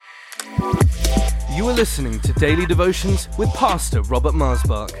You are listening to Daily Devotions with Pastor Robert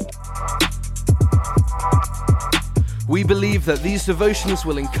Marsbach. We believe that these devotions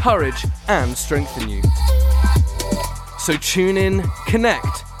will encourage and strengthen you. So tune in,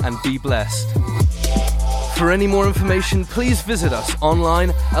 connect, and be blessed. For any more information, please visit us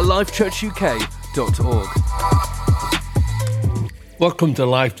online at lifechurchuk.org. Welcome to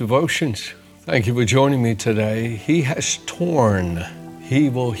Life Devotions. Thank you for joining me today. He has torn, he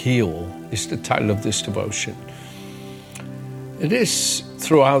will heal is the title of this devotion. It is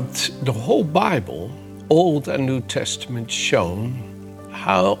throughout the whole Bible, Old and New Testament, shown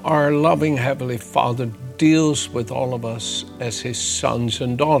how our loving Heavenly Father deals with all of us as His sons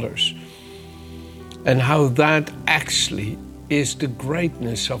and daughters, and how that actually is the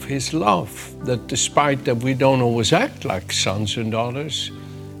greatness of His love, that despite that we don't always act like sons and daughters,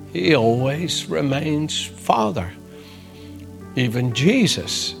 He always remains Father. Even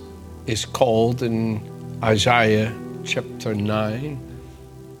Jesus is called in Isaiah chapter 9,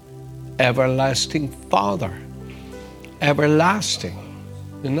 Everlasting Father. Everlasting.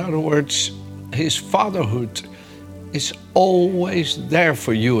 In other words, His fatherhood is always there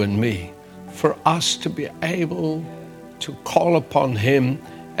for you and me, for us to be able to call upon Him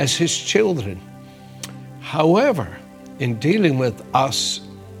as His children. However, in dealing with us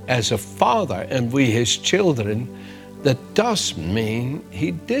as a father and we His children, that does mean He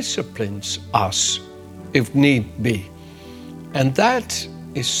disciplines us if need be. And that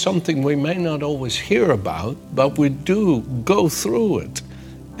is something we may not always hear about, but we do go through it.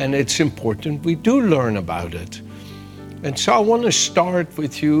 And it's important we do learn about it. And so I want to start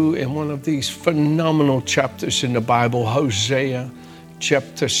with you in one of these phenomenal chapters in the Bible, Hosea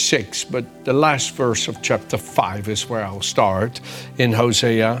chapter 6. But the last verse of chapter 5 is where I'll start, in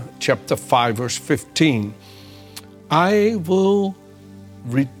Hosea chapter 5, verse 15. I will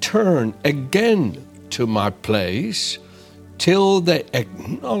return again to my place till they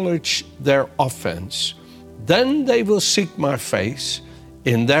acknowledge their offense. Then they will seek my face.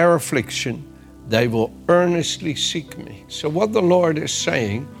 In their affliction, they will earnestly seek me. So what the Lord is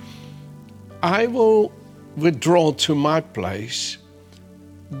saying, I will withdraw to my place.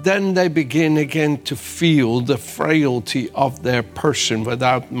 Then they begin again to feel the frailty of their person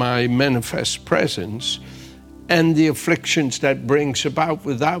without my manifest presence, and the afflictions that brings about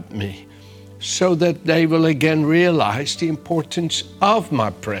without me, so that they will again realize the importance of my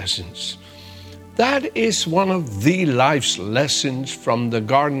presence. That is one of the life's lessons from the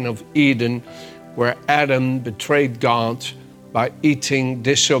Garden of Eden, where Adam betrayed God by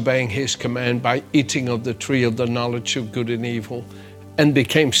disobeying His command, by eating of the tree of the knowledge of good and evil, and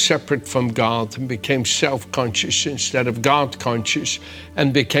became separate from God and became self-conscious instead of God-conscious,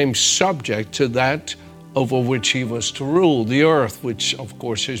 and became subject to that over which he was to rule, the earth, which of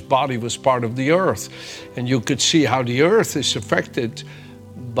course his body was part of the earth. And you could see how the earth is affected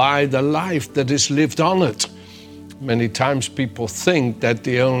by the life that is lived on it. Many times people think that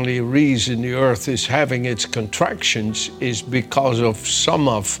the only reason the earth is having its contractions is because of some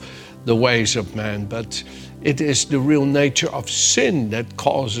of the ways of man, but it is the real nature of sin that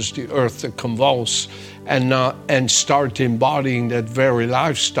causes the earth to convulse and start embodying that very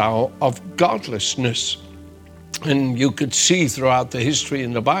lifestyle of godlessness. And you could see throughout the history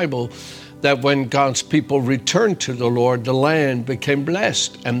in the Bible that when God's people returned to the Lord, the land became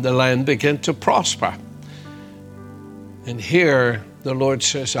blessed and the land began to prosper. And here the Lord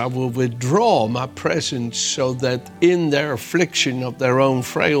says, I will withdraw my presence so that in their affliction of their own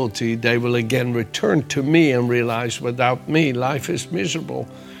frailty, they will again return to me and realize without me, life is miserable.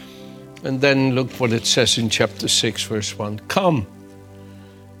 And then look what it says in chapter 6, verse 1. Come,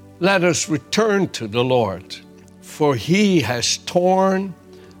 let us return to the Lord, for He has torn,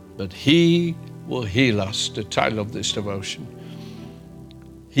 but He will heal us. The title of this devotion.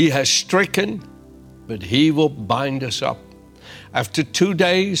 He has stricken, but He will bind us up. After 2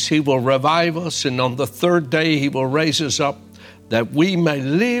 days, He will revive us, and on the third day, He will raise us up, that we may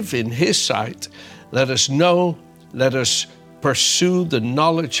live in His sight. Let us pursue the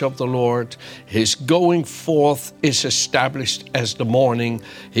knowledge of the Lord. His going forth is established as the morning.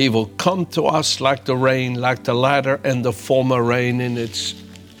 He will come to us like the rain, like the latter and the former rain in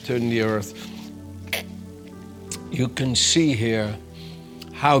the earth. You can see here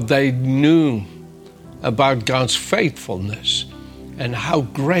how they knew about God's faithfulness and how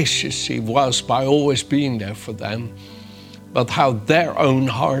gracious He was by always being there for them, but how their own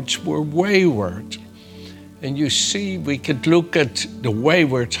hearts were wayward. And you see, we could look at the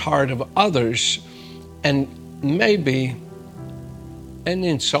wayward heart of others and maybe, and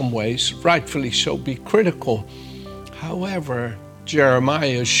in some ways, rightfully so, be critical. However,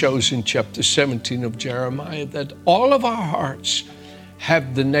 Jeremiah shows in chapter 17 of Jeremiah that all of our hearts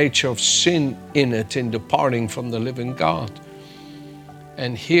have the nature of sin in it in departing from the living God.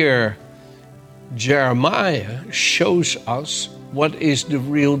 And here, Jeremiah shows us what is the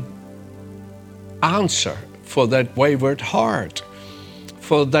real answer for that wayward heart,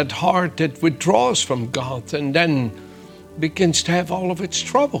 for that heart that withdraws from God and then begins to have all of its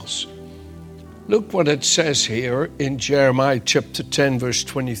troubles. Look what it says here in Jeremiah chapter 10, verse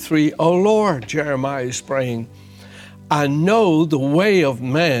 23. "O Lord," Jeremiah is praying, "I know the way of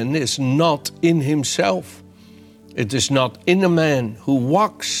man is not in himself. It is not in a man who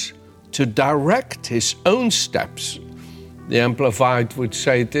walks to direct his own steps." The Amplified would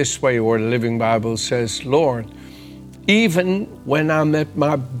say it this way, or the Living Bible says, "Lord, even when I'm at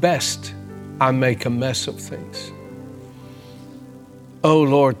my best, I make a mess of things. Oh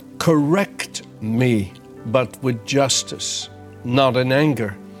Lord, correct me, but with justice, not in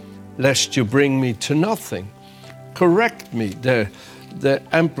anger, lest you bring me to nothing." Correct me. The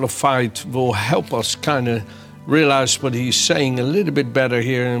Amplified will help us kind of realize what he's saying a little bit better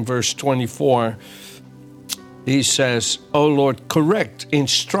here in verse 24. He says, "Oh Lord, correct,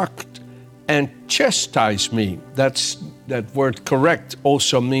 instruct, and chastise me." That word correct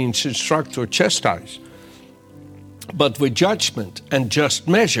also means instruct or chastise. "But with judgment and just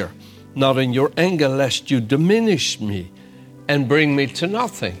measure, not in your anger, lest you diminish me and bring me to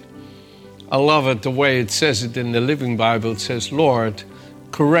nothing." I love it the way it says it in the Living Bible. It says, "Lord,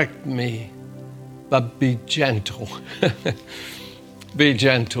 correct me, but be gentle." Be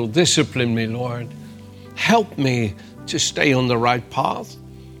gentle. Discipline me, Lord. Help me to stay on the right path.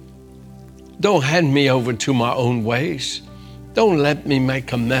 Don't hand me over to my own ways. Don't let me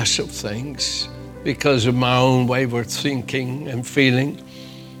make a mess of things because of my own wayward thinking and feeling.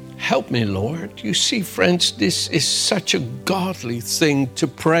 Help me, Lord. You see, friends, this is such a godly thing to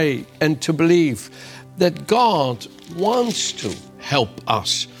pray and to believe that God wants to help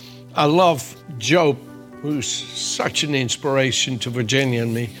us. I love Job, who's such an inspiration to Virginia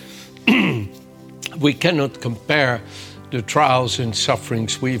and me. We cannot compare the trials and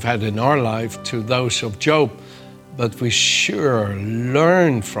sufferings we've had in our life to those of Job, but we sure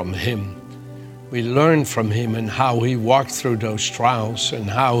learn from him. We learn from him and how he walked through those trials and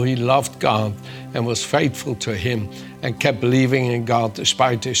how he loved God and was faithful to him and kept believing in God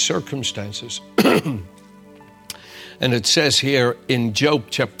despite his circumstances. And it says here in Job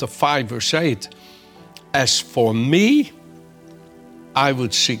chapter 5, verse 8, "As for me, I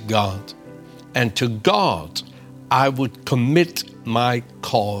would seek God, and to God I would commit my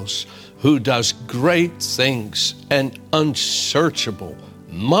cause, who does great things and unsearchable,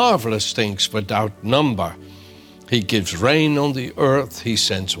 marvelous things without number. He gives rain on the earth. He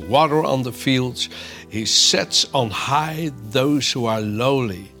sends water on the fields. He sets on high those who are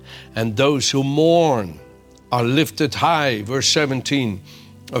lowly, and those who mourn are lifted high." Verse 17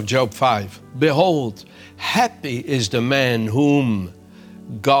 of Job 5. "Behold, happy is the man whom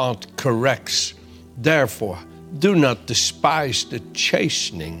God corrects. Therefore, do not despise the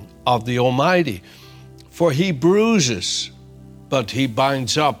chastening of the Almighty, for he bruises, but he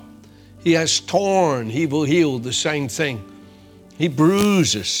binds up. He has torn, he will heal." The same thing. He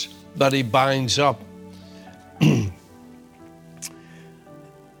bruises, but he binds up.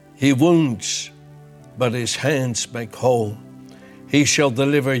 He wounds, but his hands make whole. He shall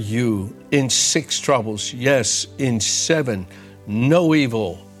deliver you in 6 troubles. Yes, in 7, no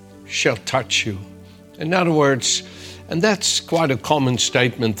evil shall touch you. In other words, and that's quite a common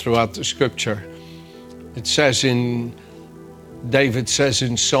statement throughout the scripture. It says David says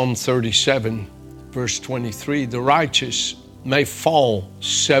in Psalm 37, verse 23, "The righteous may fall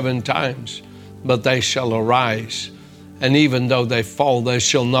 7 times, but they shall arise. And even though they fall, they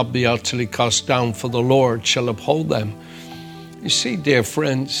shall not be utterly cast down, for the Lord shall uphold them." You see, dear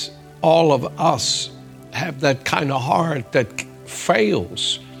friends, all of us have that kind of heart that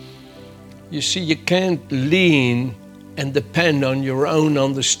fails. You see, you can't lean and depend on your own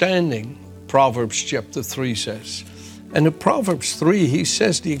understanding, Proverbs chapter 3 says. And in Proverbs 3, he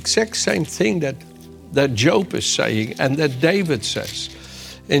says the exact same thing that Job is saying and that David says.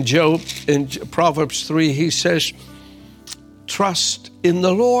 In Proverbs 3, he says, "Trust in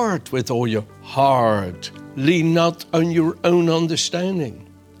the Lord with all your heart. Lean not on your own understanding.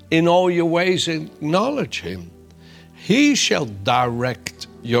 In all your ways acknowledge him. He shall direct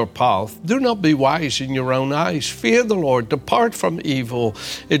your path. Do not be wise in your own eyes. Fear the Lord. Depart from evil.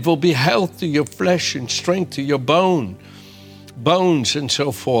 It will be health to your flesh and strength to your bones, and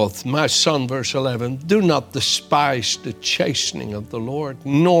so forth. My son," verse 11, "do not despise the chastening of the Lord,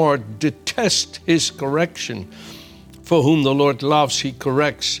 nor detest his correction. For whom the Lord loves, he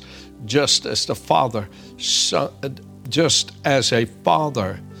corrects, just as a father,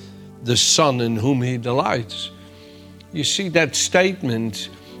 the Son in whom he delights. You see, that statement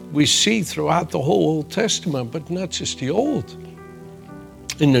we see throughout the whole Old Testament, but not just the Old.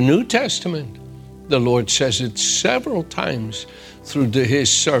 In the New Testament, the Lord says it several times through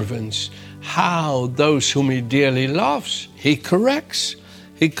his servants, how those whom he dearly loves, he corrects.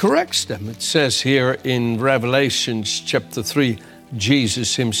 He corrects them. It says here in Revelation chapter 3,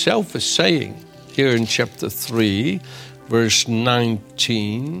 Jesus himself is saying, here in chapter 3, verse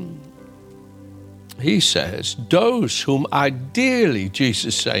 19, he says, those whom I dearly,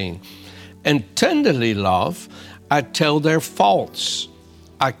 Jesus saying, and tenderly love, I tell their faults.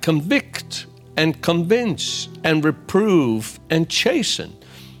 I convict and convince and reprove and chasten.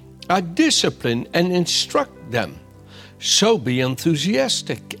 I discipline and instruct them. So be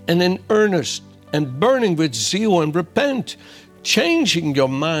enthusiastic and in earnest and burning with zeal and repent, changing your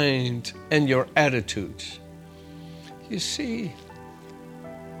mind and your attitudes. You see,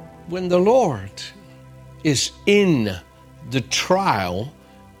 when the Lord is in the trial,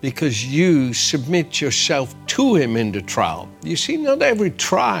 because you submit yourself to him in the trial. You see, not every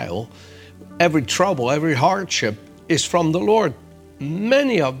trial, every trouble, every hardship is from the Lord.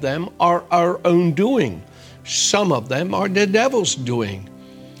 Many of them are our own doing. Some of them are the devil's doing.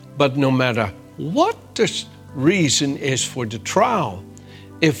 But no matter what the reason is for the trial,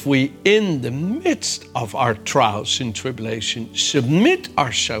 if we, in the midst of our trials and tribulation, submit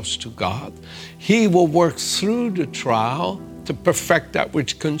ourselves to God, he will work through the trial to perfect that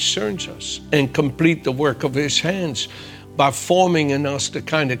which concerns us and complete the work of his hands by forming in us the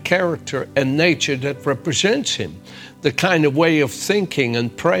kind of character and nature that represents him, the kind of way of thinking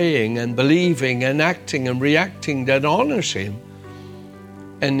and praying and believing and acting and reacting that honors him.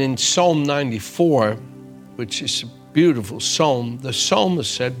 And in Psalm 94, which is a beautiful psalm, the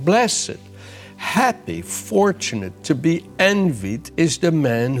psalmist said, blessed, happy, fortunate, to be envied is the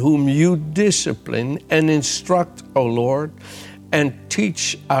man whom you discipline and instruct, O Lord, and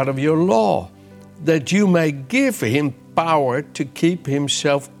teach out of your law, that you may give him power to keep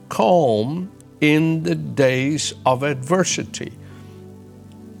himself calm in the days of adversity.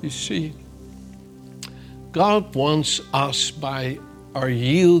 You see, God wants us, by our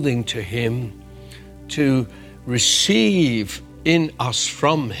yielding to him, to receive in us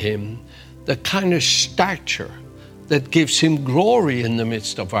from him the kind of stature that gives him glory in the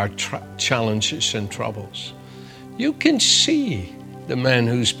midst of our challenges and troubles. You can see the man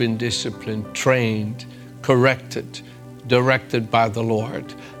who's been disciplined, trained, corrected, directed by the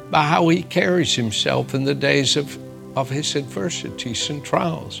Lord, by how he carries himself in the days of his adversities and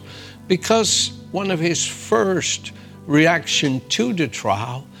trials. Because one of his first reaction to the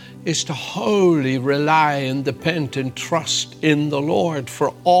trial is to wholly rely and depend and trust in the Lord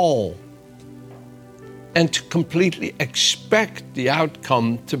for all, and to completely expect the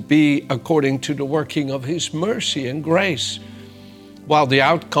outcome to be according to the working of his mercy and grace. While the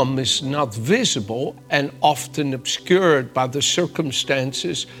outcome is not visible and often obscured by the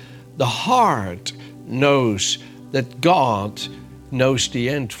circumstances, the heart knows that God knows the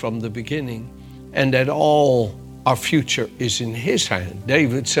end from the beginning, and that all our future is in his hand.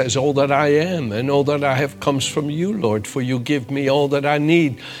 David says, all that I am and all that I have comes from you, Lord, for you give me all that I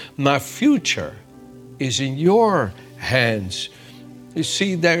need. My future is in your hands. You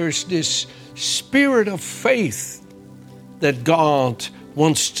see, there's this spirit of faith that God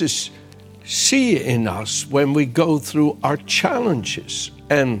wants to see in us when we go through our challenges.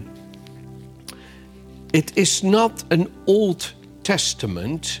 And it is not an Old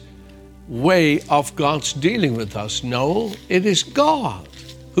Testament way of God's dealing with us. No, it is God,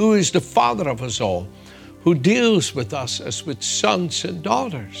 who is the Father of us all, who deals with us as with sons and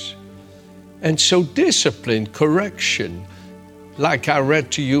daughters. And so discipline, correction, like I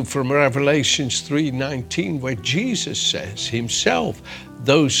read to you from Revelation 3:19, where Jesus says himself,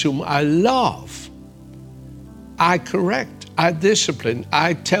 those whom I love, I correct, I discipline,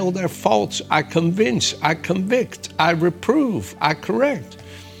 I tell their faults, I convince, I convict, I reprove, I correct.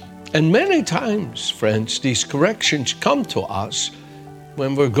 And many times, friends, these corrections come to us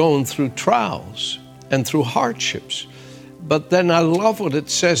when we're going through trials and through hardships. But then I love what it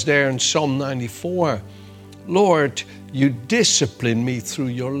says there in Psalm 94. Lord, you discipline me through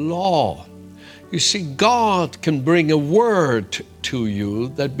your law. You see, God can bring a word to you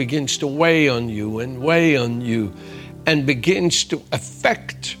that begins to weigh on you and begins to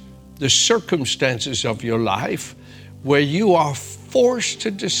affect the circumstances of your life, where you are forced to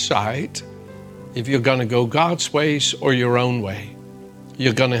decide if you're going to go God's ways or your own way.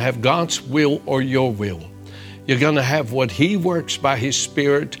 You're going to have God's will or your will. You're going to have what he works by his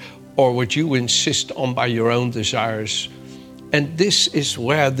Spirit or what you insist on by your own desires. And this is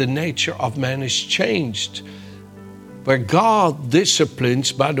where the nature of man is changed, where God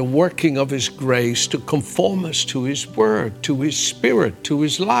disciplines by the working of his grace to conform us to his word, to his Spirit, to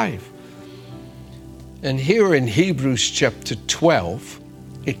his life. And here in Hebrews chapter 12,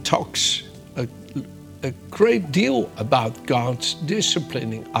 it talks a great deal about God's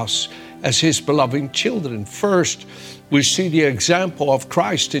disciplining us as his beloved children. First, we see the example of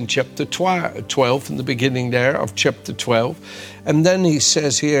Christ in chapter 12, in the beginning there of chapter 12. And then he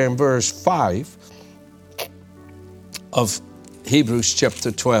says here in verse 5 of Hebrews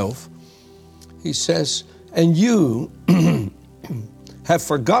chapter 12, he says, and you have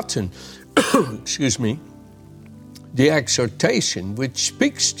forgotten, excuse me, the exhortation which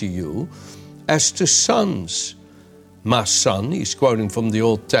speaks to you as to sons. My son, he's quoting from the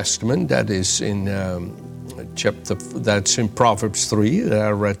Old Testament, that is in that's in Proverbs 3 that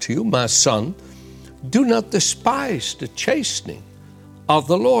I read to you. My son, do not despise the chastening of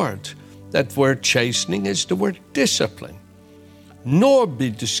the Lord. That word chastening is the word discipline. Nor be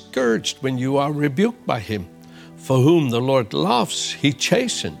discouraged when you are rebuked by him. For whom the Lord loves, he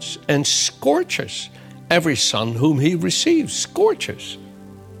chastens and scorches every son whom he receives. Scorches.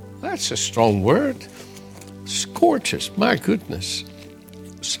 That's a strong word. Scorches, my goodness.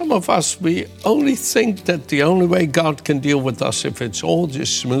 Some of us, we only think that the only way God can deal with us if it's all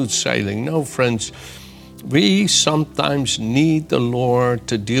just smooth sailing. No, friends, we sometimes need the Lord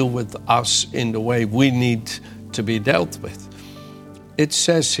to deal with us in the way we need to be dealt with. It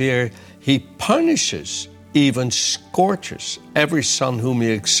says here, he punishes, even scorches every son whom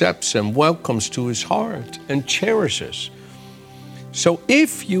he accepts and welcomes to his heart and cherishes. So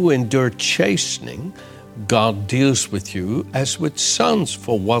if you endure chastening, God deals with you as with sons.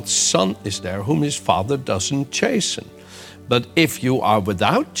 For what son is there whom his father doesn't chasten? But if you are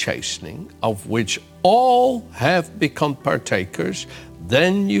without chastening, of which all have become partakers,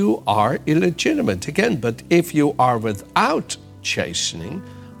 then you are illegitimate. Again, but if you are without chastening,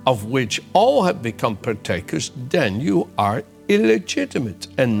 of which all have become partakers, then you are illegitimate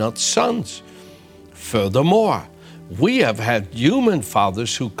and not sons. Furthermore, we have had human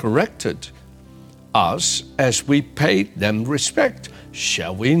fathers who corrected us as we paid them respect.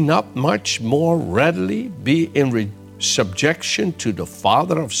 Shall we not much more readily be in subjection to the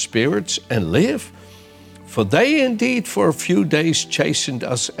Father of spirits and live? For they indeed for a few days chastened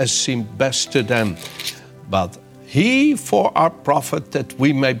us as seemed best to them, but he for our profit, that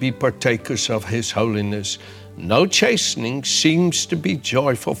we may be partakers of his holiness. No chastening seems to be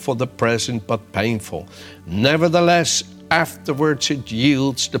joyful for the present, but painful. Nevertheless, afterwards it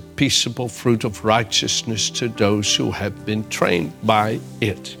yields the peaceable fruit of righteousness to those who have been trained by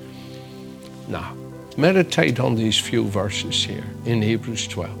it. Now, meditate on these few verses here in Hebrews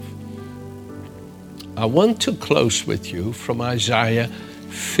 12. I want to close with you from Isaiah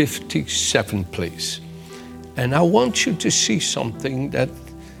 57, please. And I want you to see something that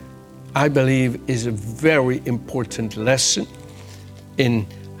I believe is a very important lesson in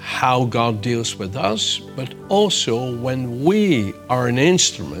how God deals with us, but also when we are an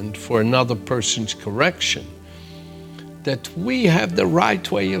instrument for another person's correction, that we have the right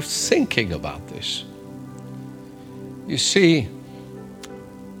way of thinking about this. You see,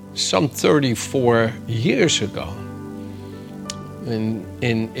 some 34 years ago,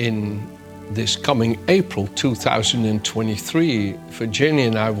 in this coming April 2023, Virginia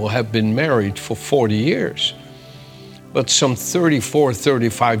and I will have been married for 40 years. But some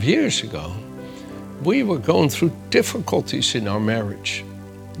 35 years ago, we were going through difficulties in our marriage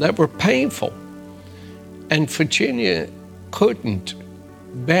that were painful. And Virginia couldn't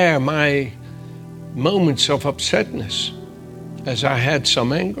bear my moments of upsetness as I had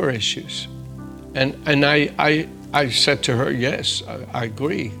some anger issues. And I said to her, yes, I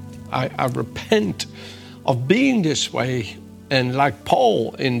agree. I repent of being this way. And like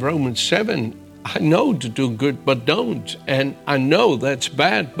Paul in Romans 7, I know to do good, but don't. And I know that's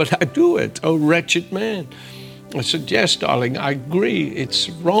bad, but I do it. Oh, wretched man. I said, yes, darling, I agree. It's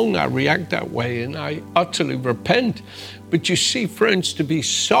wrong. I react that way, and I utterly repent. But you see, friends, to be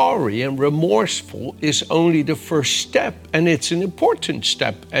sorry and remorseful is only the first step, and it's an important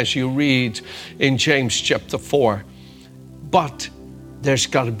step, as you read in James chapter 4. But there's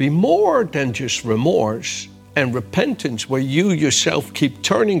got to be more than just remorse and repentance, where you yourself keep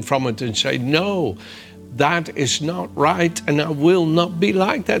turning from it and say, no, that is not right, and I will not be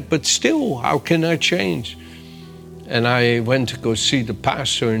like that. But still, how can I change? And I went to go see the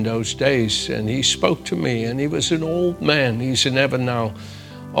pastor in those days, and he spoke to me, and he was an old man. He's in heaven now.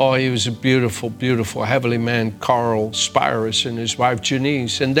 Oh, he was a beautiful, beautiful heavenly man, Carl Spires, and his wife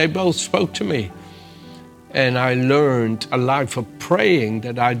Janice, and they both spoke to me. And I learned a life of praying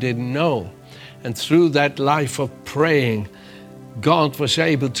that I didn't know. And through that life of praying, God was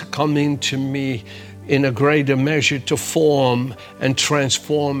able to come into me in a greater measure to form and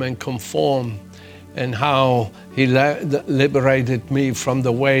transform and conform, and how he liberated me from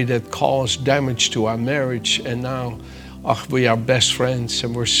the way that caused damage to our marriage. And now we are best friends,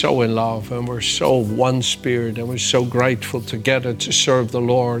 and we're so in love, and we're so one spirit, and we're so grateful together to serve the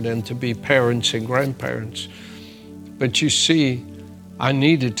Lord and to be parents and grandparents. But you see, I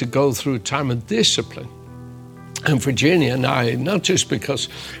needed to go through a time of discipline. And Virginia and I, not just because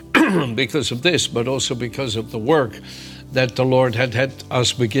of this, but also because of the work that the Lord had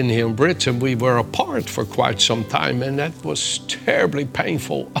us begin here in Britain, we were apart for quite some time, and that was terribly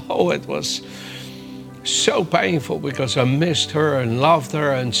painful. Oh, it was so painful, because I missed her and loved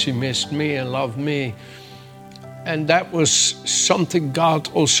her, and she missed me and loved me. And that was something God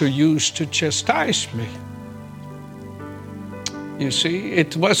also used to chastise me. You see,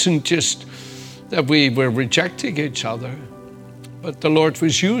 it wasn't just that we were rejecting each other, but the Lord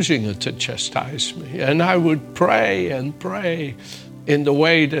was using it to chastise me. And I would pray and pray in the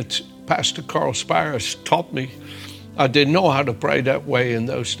way that Pastor Carl Spires taught me. I didn't know how to pray that way in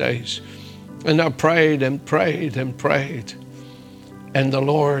those days. And I prayed and prayed and prayed. And the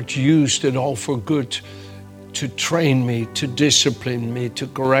Lord used it all for good, to train me, to discipline me, to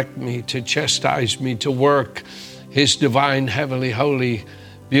correct me, to chastise me, to work His divine, heavenly, holy,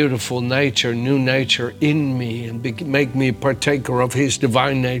 beautiful nature, new nature in me, and make me a partaker of His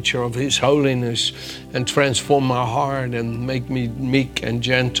divine nature, of His holiness, and transform my heart and make me meek and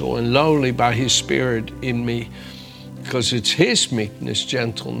gentle and lowly by His Spirit in me, because it's His meekness,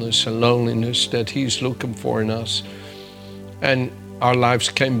 gentleness, and lowliness that He's looking for in us. And our lives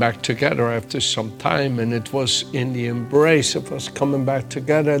came back together after some time, and it was in the embrace of us coming back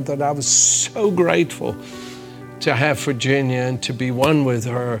together that I was so grateful to have Virginia and to be one with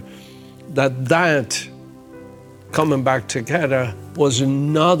her, that coming back together was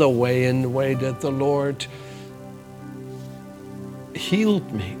another way, in the way that the Lord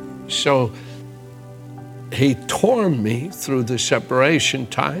healed me. So He tore me through the separation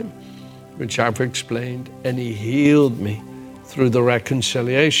time, which I've explained, and He healed me through the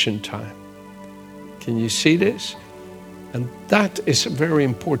reconciliation time. Can you see this? And that is a very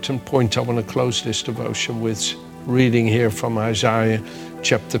important point I want to close this devotion with, reading here from Isaiah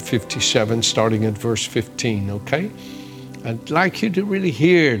chapter 57, starting at verse 15, okay? I'd like you to really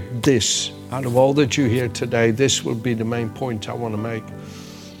hear this. Out of all that you hear today, this will be the main point I want to make.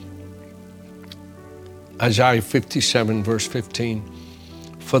 Isaiah 57, verse 15.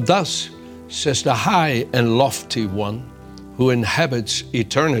 For thus says the high and lofty one who inhabits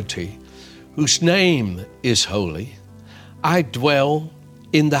eternity, whose name is holy, I dwell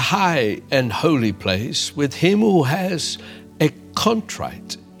in the high and holy place with him who has a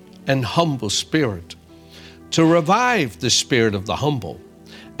contrite and humble spirit, to revive the spirit of the humble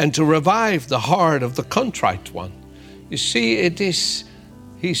and to revive the heart of the contrite one. You see, it is,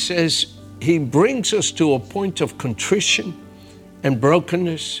 he says, He brings us to a point of contrition and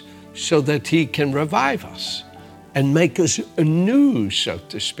brokenness so that He can revive us and make us anew, so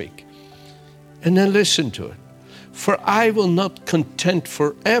to speak. And then listen to it. For I will not content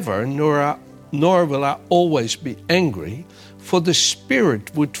forever, nor will I always be angry, for the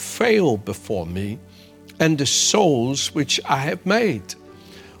spirit would fail before me, and the souls which I have made.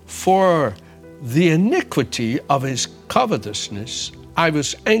 For the iniquity of his covetousness I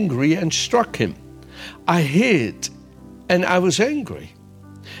was angry and struck him. I hid, and I was angry.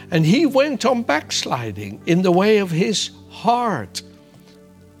 And he went on backsliding in the way of his heart.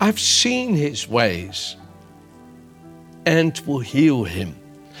 I've seen his ways, and will heal him.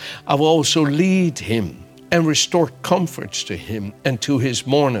 I will also lead him and restore comforts to him and to his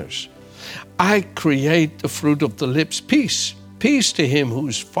mourners. I create the fruit of the lips, peace, peace to him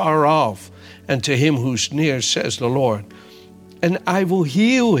who's far off and to him who's near, says the Lord. And I will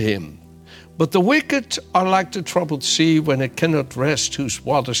heal him. But the wicked are like the troubled sea when it cannot rest, whose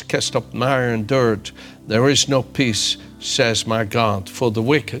waters cast up mire and dirt. There is no peace, says my God, for the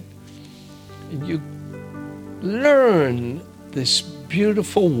wicked. And you learn this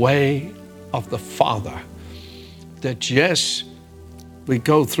beautiful way of the Father, that yes, we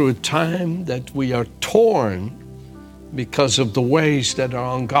go through a time that we are torn because of the ways that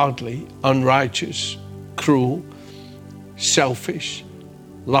are ungodly, unrighteous, cruel, selfish,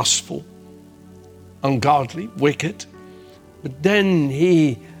 lustful, ungodly, wicked. But then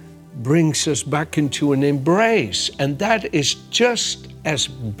He brings us back into an embrace, and that is just as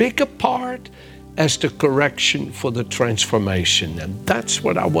big a part as the correction for the transformation. And that's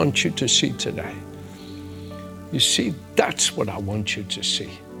what I want you to see today. You see, that's what I want you to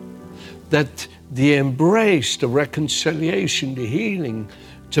see. That the embrace, the reconciliation, the healing,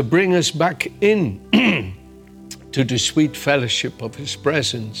 to bring us back in to the sweet fellowship of His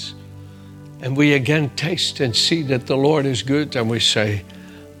presence. And we again taste and see that the Lord is good, and we say,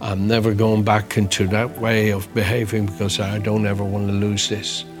 I'm never going back into that way of behaving because I don't ever want to lose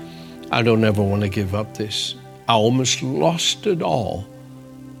this. I don't ever want to give up this. I almost lost it all.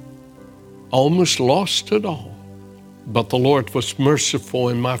 Almost lost it all. But the Lord was merciful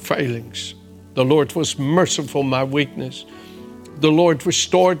in my failings. The Lord was merciful in my weakness. The Lord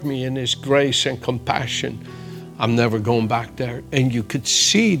restored me in His grace and compassion. I'm never going back there. And you could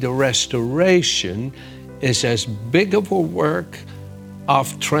see the restoration is as big of a work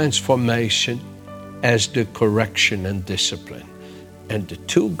of transformation as the correction and discipline. And the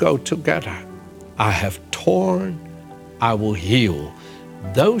two go together. I have torn, I will heal.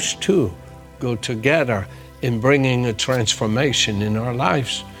 Those two go together in bringing a transformation in our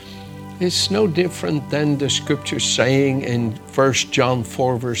lives. It's no different than the scripture saying in 1 John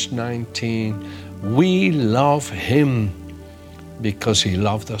 4 verse 19, we love Him because He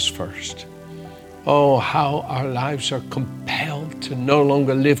loved us first. Oh, how our lives are compelled to no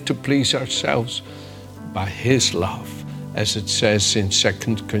longer live to please ourselves by His love, as it says in 2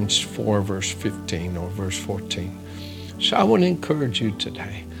 Corinthians 4 verse 15 or verse 14. So I want to encourage you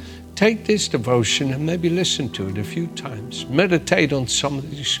today. Take this devotion and maybe listen to it a few times. Meditate on some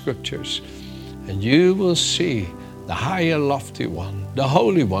of these scriptures, and you will see the higher, lofty one, the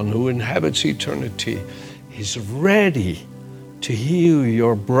Holy One who inhabits eternity, is ready to heal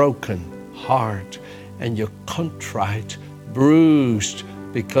your broken heart and your contrite, bruised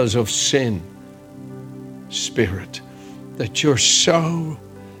because of sin spirit, that you're so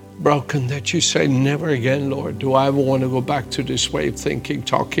broken that you say, never again, Lord, do I want to go back to this way of thinking,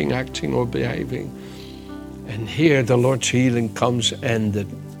 talking, acting, or behaving. And here the Lord's healing comes, and the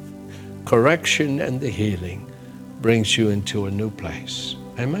correction and the healing brings you into a new place.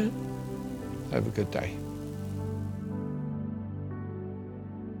 Amen? Have a good day.